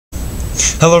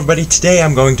Hello everybody, today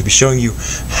I'm going to be showing you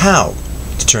how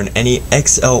to turn any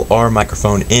XLR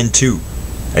microphone into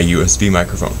a USB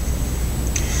microphone.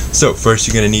 So first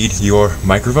you're going to need your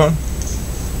microphone.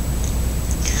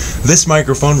 This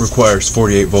microphone requires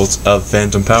 48 volts of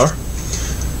phantom power,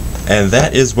 and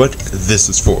that is what this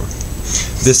is for.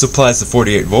 This applies to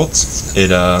 48 volts. It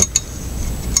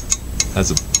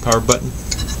has a power button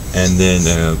and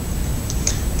then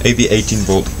AV 18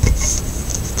 volt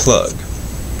plug.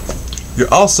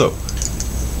 You're also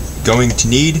going to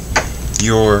need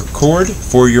your cord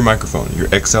for your microphone, your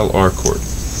XLR cord.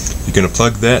 You're going to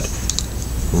plug that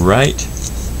right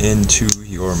into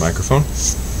your microphone.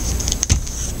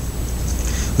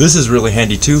 This is really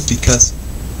handy too because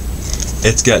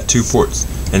it's got two ports,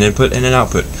 an input and an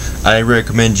output. I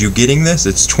recommend you getting this.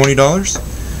 It's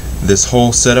 $20. This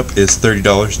whole setup is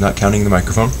 $30, not counting the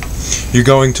microphone. You're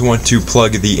going to want to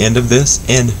plug the end of this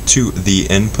into the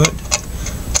input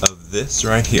of this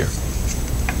right here.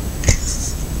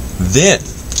 Then,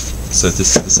 set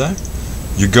this to the side.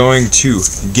 You're going to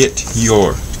get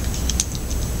your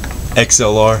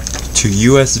XLR to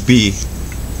USB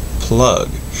plug.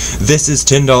 This is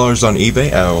 $10 on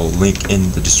eBay. I will link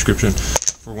in the description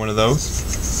for one of those.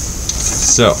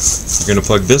 So, you're going to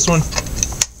plug this one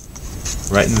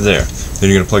right into there. Then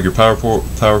you're going to plug your power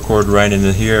cord right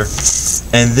into here.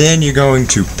 And then you're going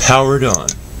to power it on.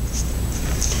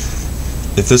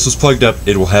 If this was plugged up,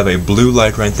 it will have a blue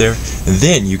light right there. And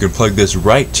then you can plug this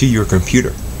right to your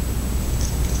computer.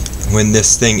 When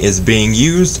this thing is being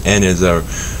used and is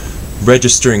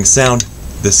registering sound,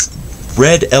 this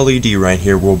red LED right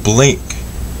here will blink.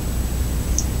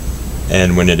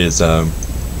 And when it is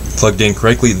plugged in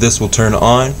correctly, this will turn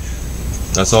on.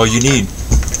 That's all you need.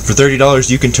 For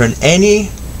 $30, you can turn any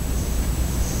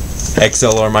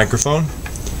XLR microphone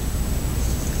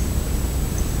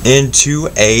into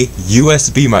a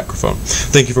USB microphone.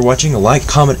 Thank you for watching. Like,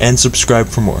 comment, and subscribe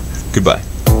for more. Goodbye.